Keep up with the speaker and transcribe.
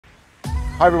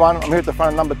Hi everyone, I'm here at the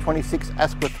front of number 26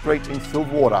 Asquith St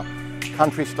Silverwater.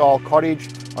 Country style cottage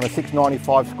on a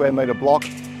 695 square metre block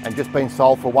and just been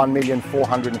sold for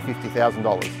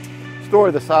 $1,450,000. Story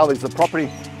of the sale is the property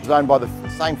was owned by the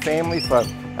same family for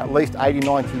at least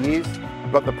 80-90 years.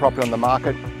 Got the property on the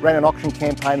market, ran an auction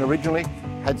campaign originally,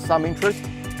 had some interest.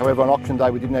 However, on auction day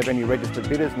we didn't have any registered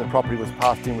bidders and the property was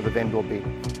passed in with a vendor bid.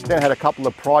 Then had a couple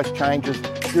of price changes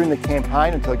during the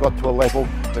campaign until it got to a level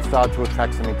that started to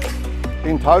attract some interest.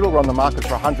 In total, we're on the market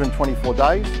for 124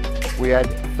 days. We had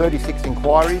 36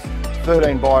 inquiries,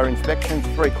 13 buyer inspections,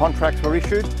 3 contracts were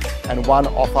issued, and 1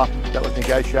 offer that was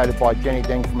negotiated by Jenny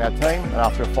Deng from our team. And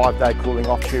after a 5-day cooling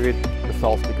off period, the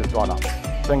sold stick has gone up.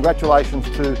 So congratulations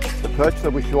to the purchaser,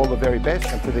 wish you all the very best,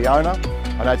 and to the owner.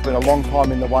 I know it's been a long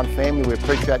time in the one family. We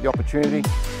appreciate the opportunity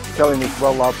selling this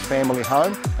well-loved family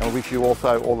home, and we wish you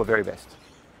also all the very best.